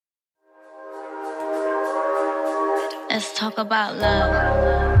Let's talk about love.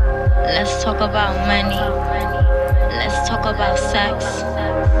 Let's talk about money. Let's talk about sex.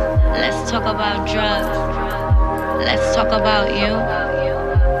 Let's talk about drugs. Let's talk about you.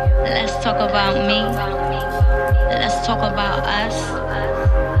 Let's talk about me. Let's talk about us.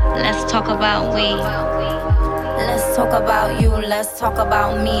 Let's talk about we. Let's talk about you, let's talk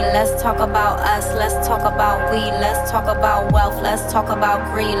about me, let's talk about us, let's talk about we, let's talk about wealth, let's talk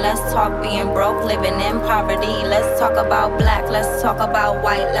about greed, let's talk being broke, living in poverty, let's talk about black, let's talk about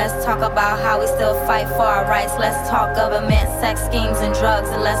white, let's talk about how we still fight for our rights, let's talk government, sex schemes and drugs,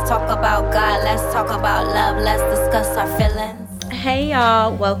 and let's talk about God, let's talk about love, let's discuss our feelings. Hey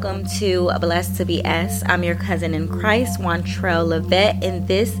y'all, welcome to Blessed to Be S. I'm your cousin in Christ, Wantrell Levette, and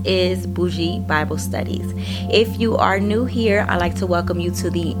this is Bougie Bible Studies. If you are new here, I'd like to welcome you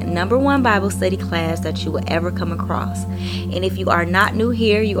to the #1 Bible study class that you will ever come across. And if you are not new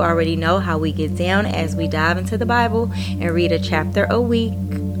here, you already know how we get down as we dive into the Bible and read a chapter a week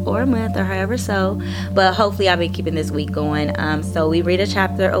or a month or however so, but hopefully I've been keeping this week going. So we read a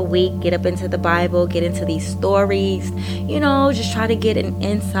chapter a week, get up into the Bible, get into these stories, just try to get an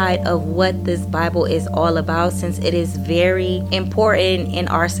insight of what this Bible is all about, since it is very important in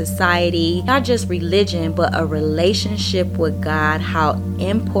our society, not just religion, but a relationship with God, how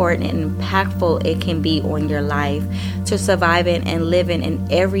important and impactful it can be on your life to surviving and living an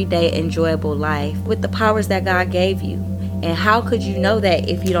everyday enjoyable life with the powers that God gave you. And how could you know that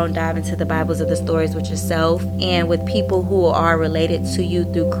if you don't dive into the Bibles of the stories with yourself and with people who are related to you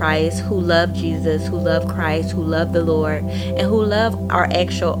through Christ, who love Jesus, who love Christ, who love the Lord, and who love our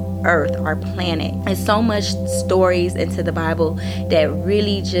actual earth, our planet. There's so much stories into the Bible that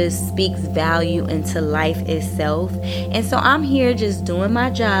really just speaks value into life itself. And so I'm here just doing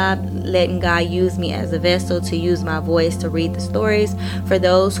my job, letting God use me as a vessel to use my voice to read the stories for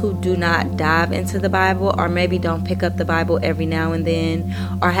those who do not dive into the Bible, or maybe don't pick up the Bible every now and then,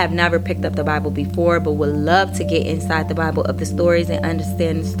 or have never picked up the Bible before but would love to get inside the Bible of the stories and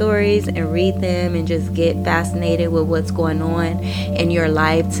understand the stories and read them and just get fascinated with what's going on in your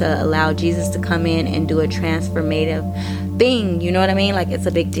life, to allow Jesus to come in and do a transformative thing. You know what I mean? Like, it's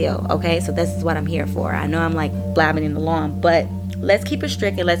a big deal. Okay, so this is what I'm here for. I know I'm like blabbing along, but let's keep it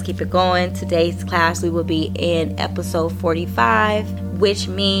strict and let's keep it going. Today's class we will be in episode 45, which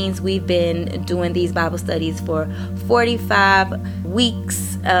means we've been doing these Bible studies for 45 weeks,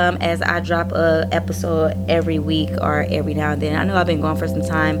 as I drop a episode every week or every now and then. I know I've been going for some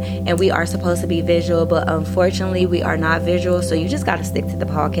time, and we are supposed to be visual, but unfortunately we are not visual, so you just got to stick to the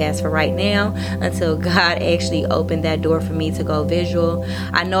podcast for right now until God actually opened that door for me to go visual.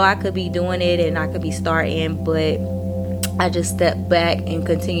 I know I could be doing it and I could be starting, but I just stepped back and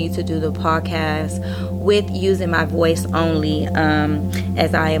continue to do the podcast with using my voice only,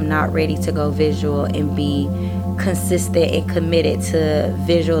 as I am not ready to go visual and be consistent and committed to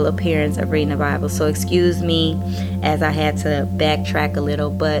visual appearance of reading the Bible. So excuse me as I had to backtrack a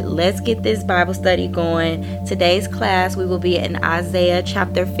little, but let's get this Bible study going. Today's class we will be in Isaiah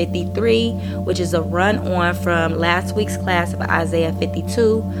chapter 53, which is a run on from last week's class of Isaiah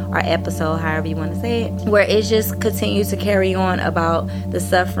 52, or episode, however you want to say it, where it just continues to carry on about the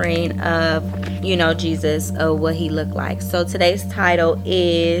suffering of Jesus, of what he looked like. So today's title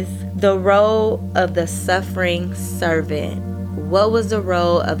is The Role of the Suffering Servant. What was the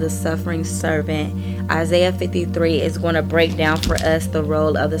role of the suffering servant? Isaiah 53 is going to break down for us the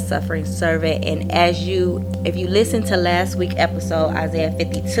role of the suffering servant. And if you listen to last week's episode, Isaiah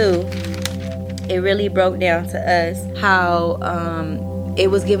 52, it really broke down to us how it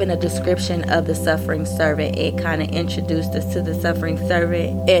was given a description of the suffering servant. It kind of introduced us to the suffering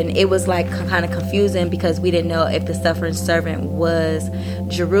servant, and it was like kind of confusing because we didn't know if the suffering servant was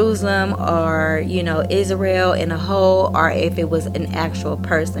Jerusalem or Israel in a whole, or if it was an actual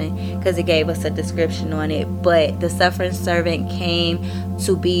person, because it gave us a description on it. But the suffering servant came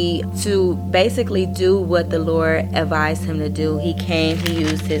to basically do what the Lord advised him to do. He came, he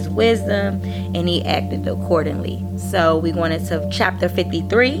used his wisdom, and he acted accordingly. So we went into chapter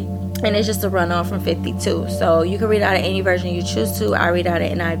 53, and it's just a run on from 52. So you can read out of any version you choose to. I read out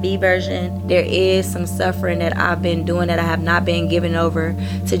of NIV version. There is some suffering that I've been doing that I have not been given over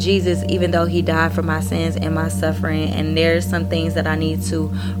to Jesus, even though he died for my sins and my suffering. And there's some things that I need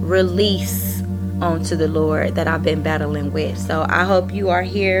to release onto the Lord that I've been battling with. So I hope you are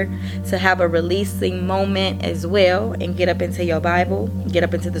here to have a releasing moment as well, and get up into your Bible, get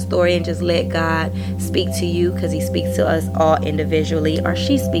up into the story, and just let God speak to you, because he speaks to us all individually, or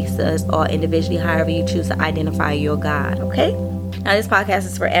she speaks to us all individually, however you choose to identify your God. Okay, Now, this podcast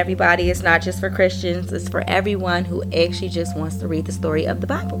is for everybody. It's not just for Christians. It's for everyone who actually just wants to read the story of the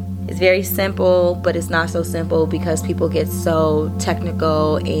Bible. It's very simple, but it's not so simple because people get so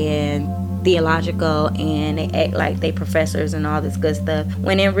technical and theological and they act like they professors and all this good stuff,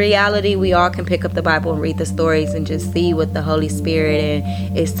 when in reality we all can pick up the Bible and read the stories and just see what the Holy Spirit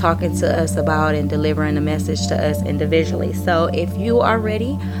is talking to us about and delivering a message to us individually. So if you are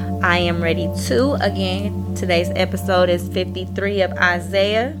ready, I am ready too. Again, today's episode is 53 of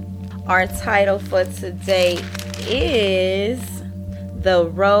Isaiah. Our title for today is The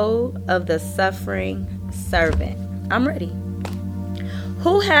Road of the Suffering Servant. I'm ready.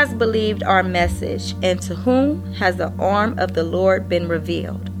 Who has believed our message, and to whom has the arm of the Lord been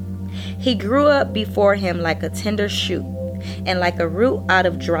revealed? He grew up before him like a tender shoot, and like a root out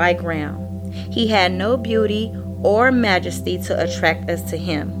of dry ground. He had no beauty or majesty to attract us to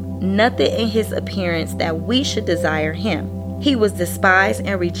him, nothing in his appearance that we should desire him. He was despised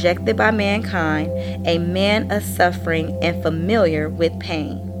and rejected by mankind, a man of suffering and familiar with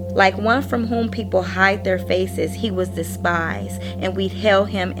pain. Like one from whom people hide their faces, he was despised, and we held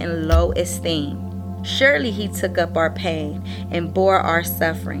him in low esteem. Surely he took up our pain and bore our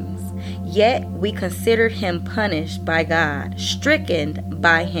sufferings. Yet we considered him punished by God, stricken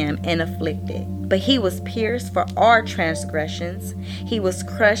by him and afflicted. But he was pierced for our transgressions. He was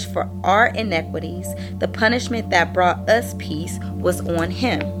crushed for our iniquities. The punishment that brought us peace was on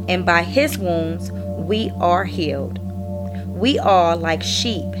him, and by his wounds we are healed. We all, like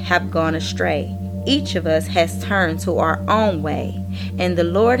sheep, have gone astray. Each of us has turned to our own way, and the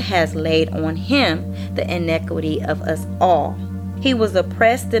Lord has laid on him the iniquity of us all. He was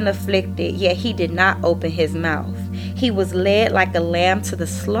oppressed and afflicted, yet he did not open his mouth. He was led like a lamb to the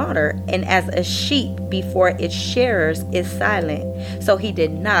slaughter, and as a sheep before its shearers is silent, so he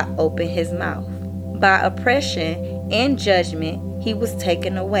did not open his mouth. By oppression and judgment he was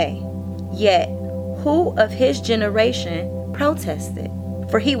taken away. Yet who of his generation protested?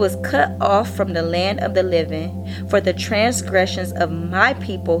 For he was cut off from the land of the living. For the transgressions of my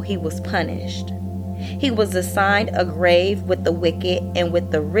people he was punished. He was assigned a grave with the wicked and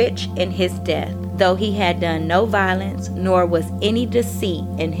with the rich in his death, though he had done no violence, nor was any deceit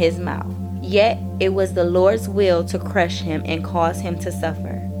in his mouth. Yet it was the Lord's will to crush him and cause him to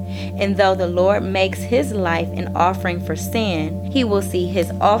suffer. And though the Lord makes his life an offering for sin, he will see his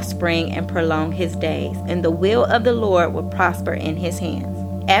offspring and prolong his days, and the will of the Lord will prosper in his hands.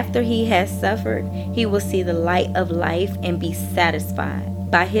 After he has suffered, he will see the light of life and be satisfied.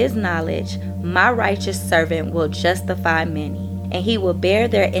 By his knowledge, my righteous servant will justify many, and he will bear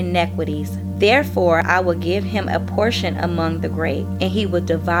their iniquities. Therefore, I will give him a portion among the great, and he will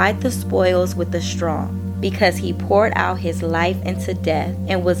divide the spoils with the strong. Because he poured out his life into death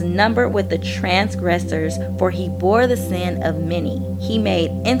and was numbered with the transgressors, for he bore the sin of many. He made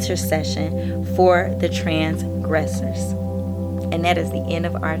intercession for the transgressors. And that is the end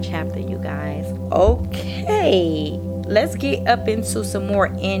of our chapter, you guys. Okay, let's get up into some more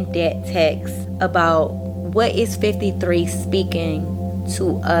in-depth text about what is 53 speaking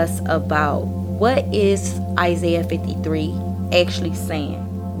to us about. What is Isaiah 53 actually saying?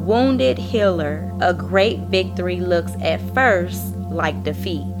 Wounded healer, a great victory looks at first like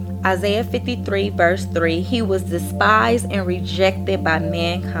defeat. Isaiah 53 verse 3, he was despised and rejected by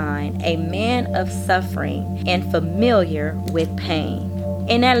mankind, a man of suffering and familiar with pain.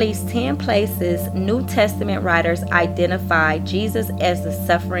 In at least 10 places, New Testament writers identify Jesus as the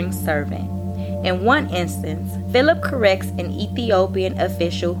suffering servant. In one instance, Philip corrects an Ethiopian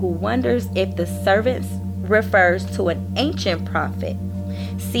official who wonders if the servant refers to an ancient prophet.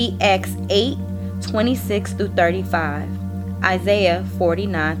 See Acts 8:26-35. Isaiah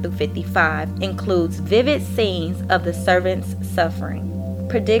 49-55 includes vivid scenes of the servant's suffering,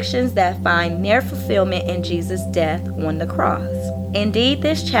 predictions that find their fulfillment in Jesus' death on the cross. Indeed,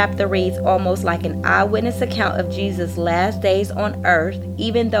 this chapter reads almost like an eyewitness account of Jesus' last days on earth,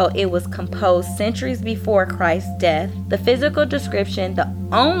 even though it was composed centuries before Christ's death. The physical description, the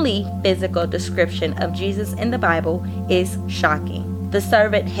only physical description of Jesus in the Bible, is shocking. The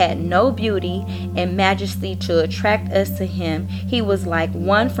servant had no beauty and majesty to attract us to him. He was like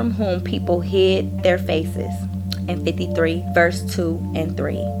one from whom people hid their faces. In 53, verse 2 and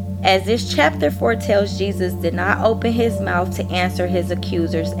 3. As this chapter foretells, Jesus did not open his mouth to answer his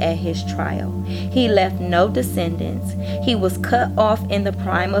accusers at his trial. He left no descendants. He was cut off in the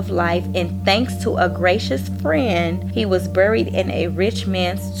prime of life, and thanks to a gracious friend, he was buried in a rich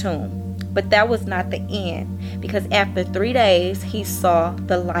man's tomb. But that was not the end, because after 3 days, he saw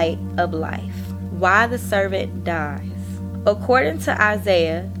the light of life. Why the servant dies. According to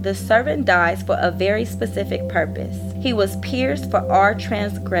Isaiah, the servant dies for a very specific purpose. He was pierced for our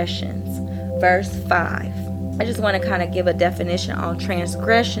transgressions. Verse 5. I just want to kind of give a definition on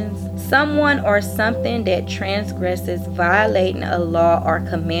transgressions. Someone or something that transgresses, violating a law or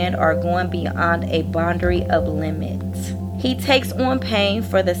command or going beyond a boundary of limits. He takes on pain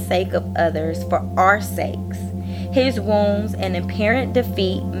for the sake of others, for our sakes. His wounds and apparent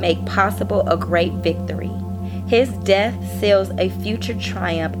defeat make possible a great victory. His death seals a future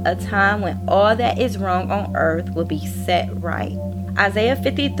triumph, a time when all that is wrong on earth will be set right. Isaiah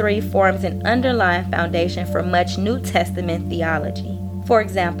 53 forms an underlying foundation for much New Testament theology. For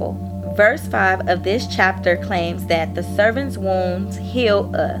example, verse 5 of this chapter claims that the servant's wounds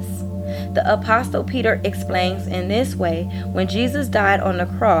heal us. The Apostle Peter explains in this way, when Jesus died on the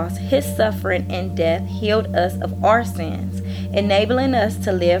cross, his suffering and death healed us of our sins, enabling us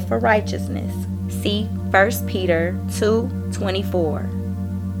to live for righteousness. See 1 Peter 2:24.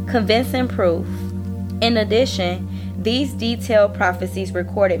 Convincing proof. In addition, these detailed prophecies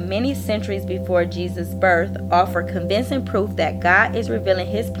recorded many centuries before Jesus' birth offer convincing proof that God is revealing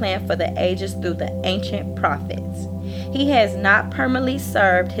his plan for the ages through the ancient prophets. He has not permanently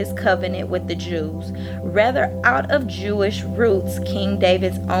served his covenant with the Jews. Rather, out of Jewish roots, King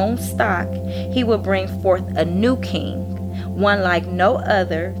David's own stock, he will bring forth a new king, one like no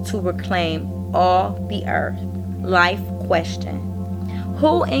other, to reclaim all the earth. Life question.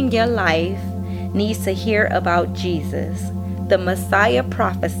 Who in your life needs to hear about Jesus, the Messiah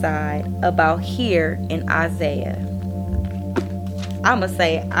prophesied about here in Isaiah? I'ma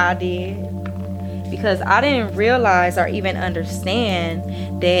say I did, because I didn't realize or even understand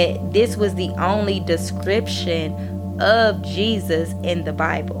that this was the only description of Jesus in the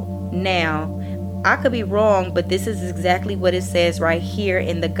Bible. Now, I could be wrong, but this is exactly what it says right here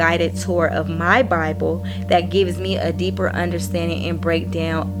in the guided tour of my Bible that gives me a deeper understanding and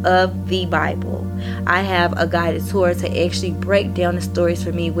breakdown of the Bible. I have a guided tour to actually break down the stories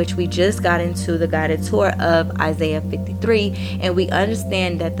for me, which we just got into the guided tour of Isaiah 53, and we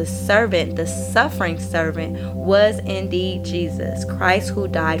understand that the servant, the suffering servant, was indeed Jesus Christ, who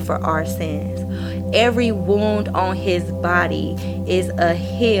died for our sins. Every wound on his body is a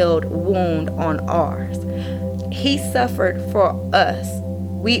healed wound on ours. He suffered for us.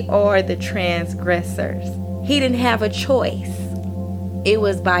 We are the transgressors. He didn't have a choice. It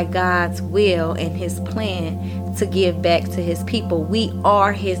was by God's will and his plan to give back to his people. We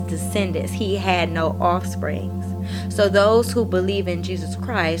are his descendants. He had no offsprings. So those who believe in Jesus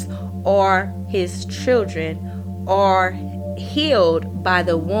Christ are his children, are healed by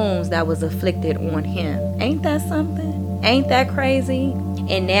the wounds that was afflicted on him. Ain't that something? Ain't that crazy?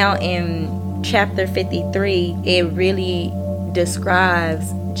 And now in chapter 53, it really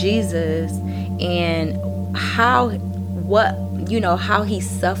describes Jesus and how he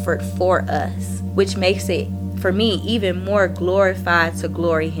suffered for us, which makes it, for me, even more glorified to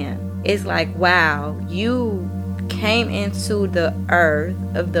glory him. It's like, wow, you came into the earth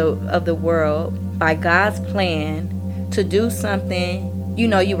of the world by God's plan to do something.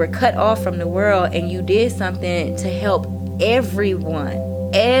 You were cut off from the world, and you did something to help everyone.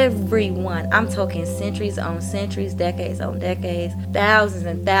 I'm talking centuries on centuries, decades on decades, thousands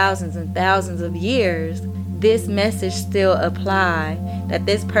and thousands and thousands of years. This message still applies, that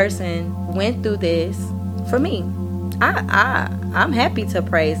this person went through this for me. I'm happy to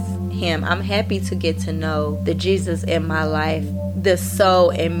praise him. I'm happy to get to know the Jesus in my life, the soul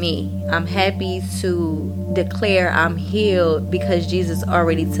in me. I'm happy to declare I'm healed because Jesus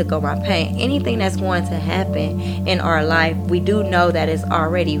already took on my pain. Anything that's going to happen in our life, we do know that it's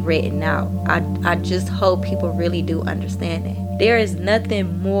already written out. I just hope people really do understand that. There is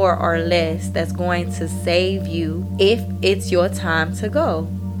nothing more or less that's going to save you if it's your time to go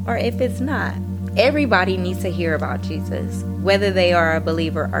or if it's not. Everybody needs to hear about Jesus, whether they are a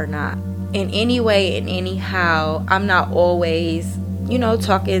believer or not. In any way and anyhow, I'm not always,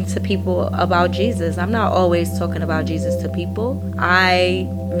 talking to people about Jesus. I'm not always talking about Jesus to people. I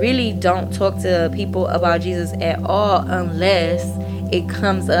really don't talk to people about Jesus at all unless it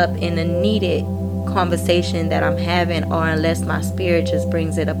comes up in a needed conversation that I'm having, or unless my spirit just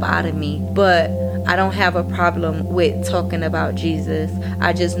brings it up out of me. But I don't have a problem with talking about Jesus.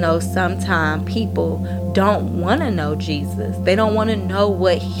 I just know sometimes people don't want to know Jesus. They don't want to know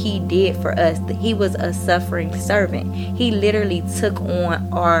what he did for us. He was a suffering servant. He literally took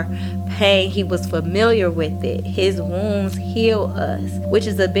on our pain. He was familiar with it. His wounds heal us, which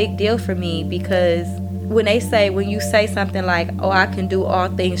is a big deal for me, because when you say something like, oh, I can do all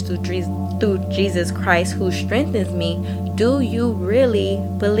things through Jesus Christ who strengthens me, do you really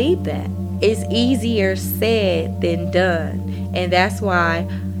believe that? it's easier said than done. And that's why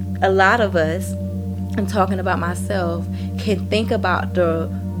a lot of us, I'm talking about myself, can think about the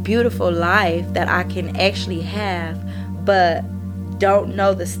beautiful life that I can actually have, but don't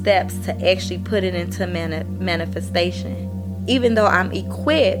know the steps to actually put it into manifestation. Even though I'm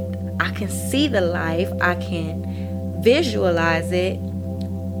equipped, I can see the life, I can visualize it,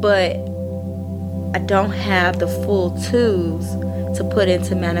 but I don't have the full tools to put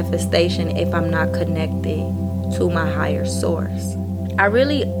into manifestation if I'm not connected to my higher source. I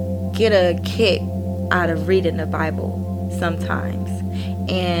really get a kick out of reading the Bible sometimes,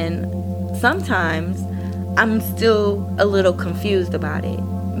 and sometimes I'm still a little confused about it,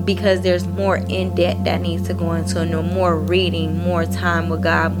 because there's more in depth that needs to go into it, more reading, more time with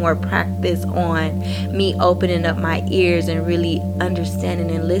God, more practice on me opening up my ears and really understanding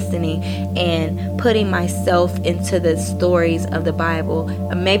and listening and putting myself into the stories of the Bible,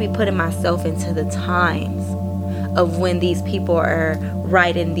 and maybe putting myself into the times of when these people are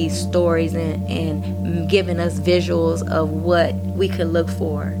writing these stories and giving us visuals of what we could look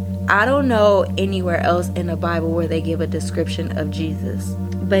for. I don't know anywhere else in the Bible where they give a description of Jesus.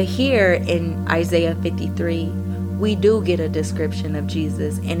 But here in Isaiah 53, we do get a description of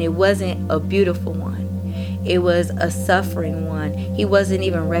Jesus, and it wasn't a beautiful one. It was a suffering one. He wasn't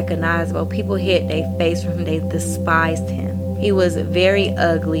even recognizable. People hid their face from him. They despised him. He was very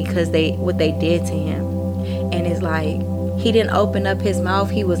ugly because what they did to him. And it's like, he didn't open up his mouth.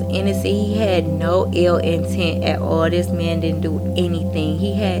 He was innocent. He had no ill intent at all. This man didn't do anything.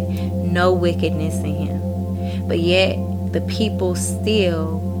 He had no wickedness in him. But yet, the people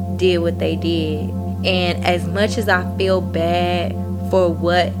still did what they did. And as much as I feel bad for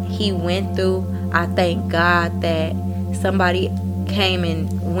what he went through, I thank God that somebody came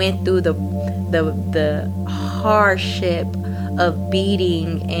and went through the hardship of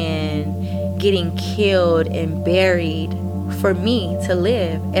beating and getting killed and buried for me to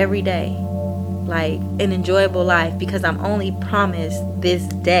live every day like an enjoyable life, because I'm only promised this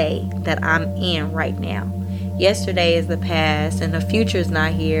day that I'm in right now. Yesterday is the past and the future's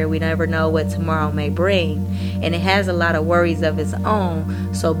not here. We never know what tomorrow may bring, and it has a lot of worries of its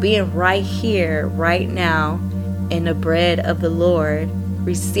own. So being right here, right now, in the bread of the Lord,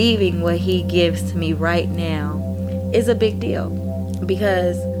 receiving what he gives to me right now is a big deal,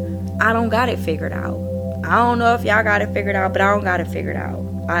 because I don't got it figured out. I don't know if y'all got it figured out, but I don't got it figured out.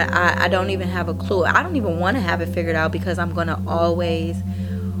 I don't even have a clue. I don't even want to have it figured out, because I'm going to always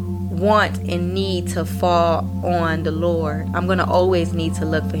want and need to fall on the Lord. I'm going to always need to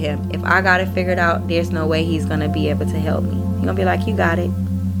look for him. If I got it figured out, there's no way he's going to be able to help me. He's going to be like, you got it.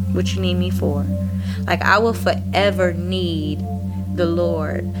 What you need me for? Like, I will forever need the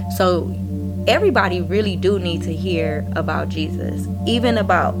Lord. So everybody really do need to hear about Jesus, even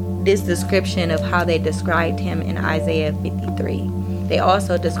about this description of how they described him in Isaiah 53. They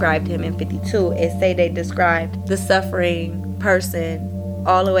also described him in 52. It say they described the suffering person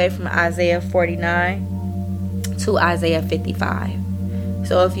all the way from Isaiah 49 to Isaiah 55.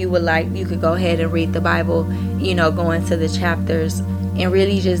 So if you would like, you could go ahead and read the Bible, go into the chapters and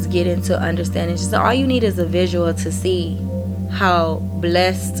really just get into understanding. So all you need is a visual to see how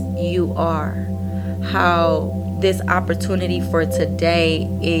blessed you are, how this opportunity for today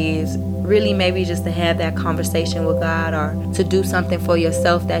is really maybe just to have that conversation with God, or to do something for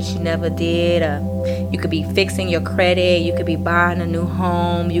yourself that you never did. You could be fixing your credit, you could be buying a new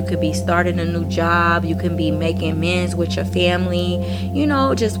home, you could be starting a new job, you can be making amends with your family,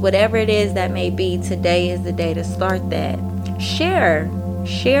 just whatever it is that may be. Today is the day to start that. Share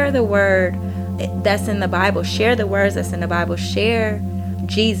the word that's in the Bible. Share the words that's in the Bible. Share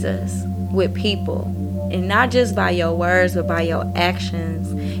Jesus with people, and not just by your words, but by your actions.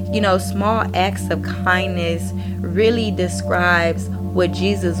 Small acts of kindness really describes what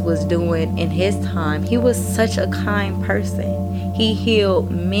Jesus was doing in his time. He was such a kind person. He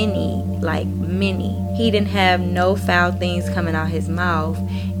healed many. He didn't have no foul things coming out his mouth,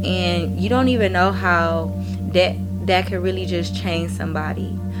 and you don't even know how that could really just change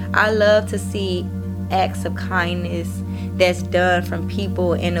somebody. I love to see acts of kindness that's done from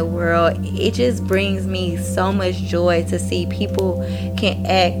people in the world. It just brings me so much joy to see people can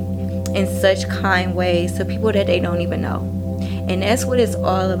act in such kind ways to people that they don't even know. And that's what it's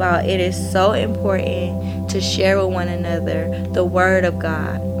all about. It is so important to share with one another the word of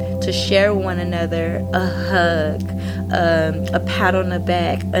God, to share with one another a hug, a pat on the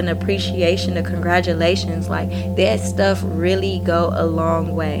back, an appreciation, a congratulations. Like, that stuff really go a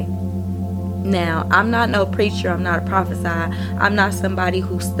long way. Now, I'm not no preacher. I'm not a prophesy. I'm not somebody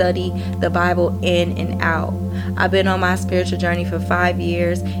who study the Bible in and out. I've been on my spiritual journey for 5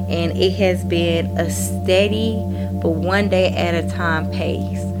 years, and it has been a steady, but one day at a time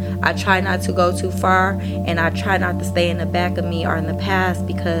pace. I try not to go too far, and I try not to stay in the back of me or in the past,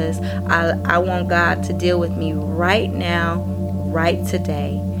 because I want God to deal with me right now, right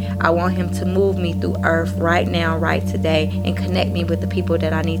today. I want him to move me through earth right now, right today, and connect me with the people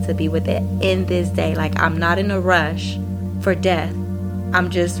that I need to be with it in this day. Like, I'm not in a rush for death.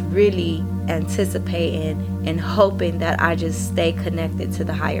 I'm just really anticipating and hoping that I just stay connected to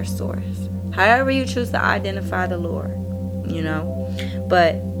the higher source. However you choose to identify the Lord,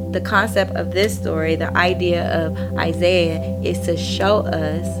 But the concept of this story, the idea of Isaiah, is to show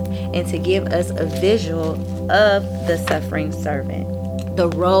us and to give us a visual of the suffering servant. The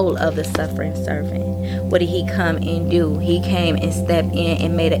role of the suffering servant. What did he come and do? He came and stepped in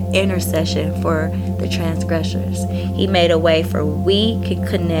and made an intercession for the transgressors. He made a way for we can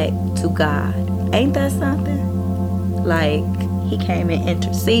connect to God. Ain't that something? Like, he came and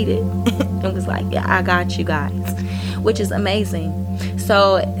interceded and was like, yeah, I got you guys, which is amazing.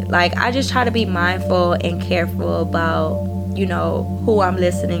 So, like, I just try to be mindful and careful about, who I'm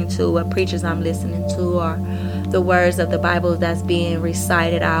listening to, what preachers I'm listening to, or the words of the Bible that's being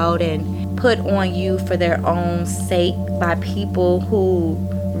recited out and put on you for their own sake by people who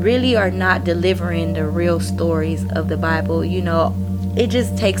really are not delivering the real stories of the Bible. It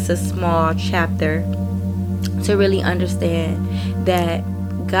just takes a small chapter to really understand that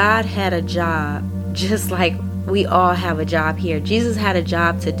God had a job, just like we all have a job here. Jesus had a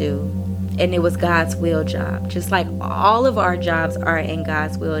job to do, and it was God's will job. Just like all of our jobs are in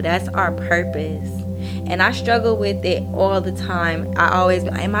God's will. That's our purpose. And I struggle with it all the time. I always,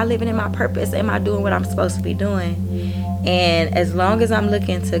 am I living in my purpose? Am I doing what I'm supposed to be doing? And as long as I'm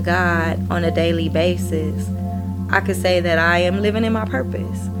looking to God on a daily basis, I could say that I am living in my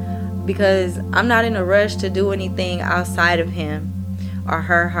purpose, because I'm not in a rush to do anything outside of him or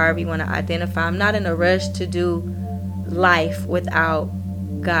her, however you want to identify. I'm not in a rush to do life without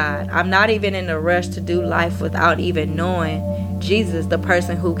God. I'm not even in a rush to do life without even knowing Jesus, the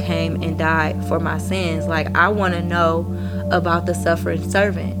person who came and died for my sins. Like, I want to know about the suffering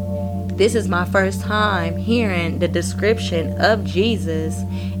servant. This is my first time hearing the description of Jesus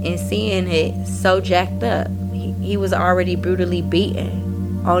and seeing it so jacked up. He was already brutally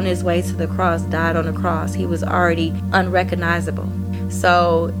beaten on his way to the cross, died on the cross. He was already unrecognizable.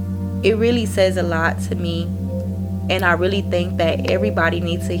 So it really says a lot to me. And I really think that everybody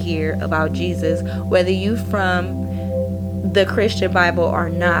needs to hear about Jesus, whether you from the Christian Bible or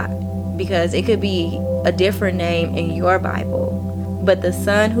not, because it could be a different name in your Bible. But the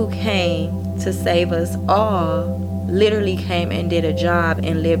Son who came to save us all literally came and did a job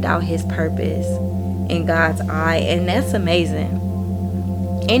and lived out his purpose in God's eye. And that's amazing.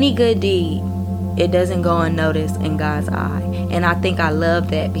 Any good deed, it doesn't go unnoticed in God's eye. And I think I love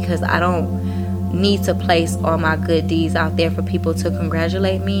that, because I don't need to place all my good deeds out there for people to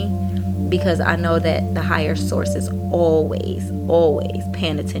congratulate me, because I know that the higher source is always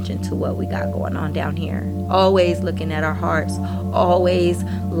paying attention to what we got going on down here. Always looking at our hearts, always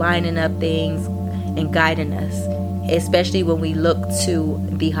lining up things and guiding us, especially when we look to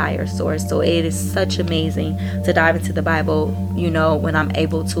the higher source. So it is such amazing to dive into the Bible, when I'm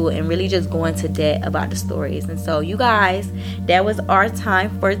able to, and really just go into depth about the stories. And so, you guys, that was our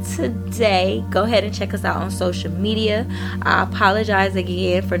time for today. Go ahead and check us out on social media. I apologize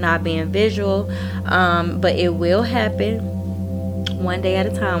again for not being visual, but it will happen one day at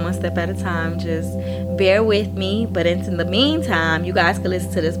a time, one step at a time. Just bear with me. But in the meantime, you guys can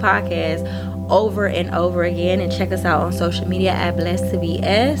listen to this podcast over and over again, and check us out on social media at Blessed to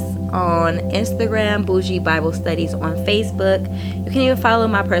BS on Instagram, Bougie Bible Studies on Facebook. You can even follow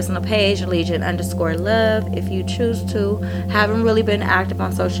my personal page, Legion_Love, if you choose to. Haven't really been active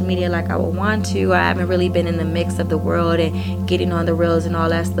on social media like I would want to. I haven't really been in the mix of the world and getting on the reels and all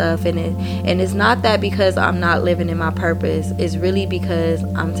that stuff. And it's not that because I'm not living in my purpose. It's really because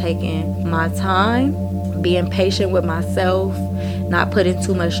I'm taking my time, being patient with myself, not putting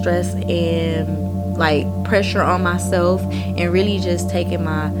too much stress and pressure on myself, and really just taking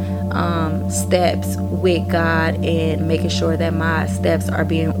my steps with God and making sure that my steps are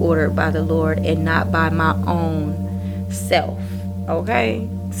being ordered by the Lord and not by my own self. Okay?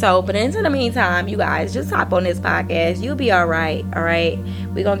 So, but in the meantime, you guys, just hop on this podcast. You'll be all right. All right?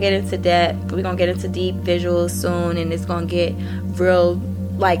 We're going to get into depth. We're going to get into deep visuals soon, and it's going to get real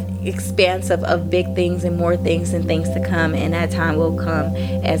expansive of big things and more things and things to come. And that time will come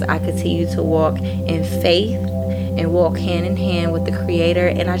as I continue to walk in faith and walk hand in hand with the Creator.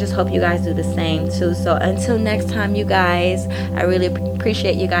 And I just hope you guys do the same too. So until next time, you guys, I really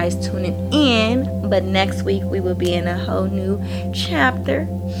appreciate you guys tuning in. But next week we will be in a whole new chapter,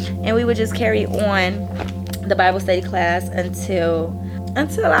 and we will just carry on the Bible study class until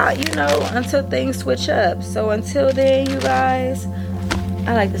things switch up. So until then, you guys,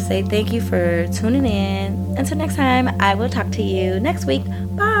 I like to say thank you for tuning in. Until next time, I will talk to you next week.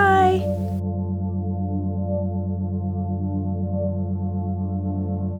 Bye.